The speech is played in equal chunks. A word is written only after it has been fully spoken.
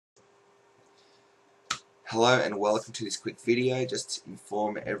Hello and welcome to this quick video. Just to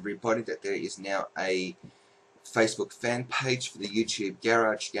inform everybody that there is now a Facebook fan page for the YouTube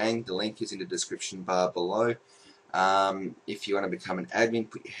Garage Gang. The link is in the description bar below. If you want to become an admin,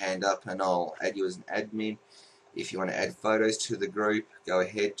 put your hand up and I'll add you as an admin. If you want to add photos to the group, go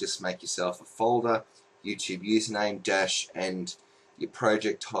ahead, just make yourself a folder, YouTube username, dash, and your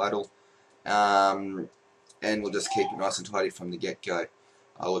project title, and we'll just keep it nice and tidy from the get-go.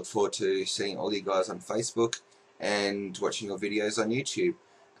 I look forward to seeing all you guys on Facebook and watching your videos on YouTube.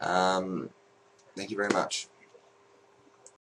 Thank you very much.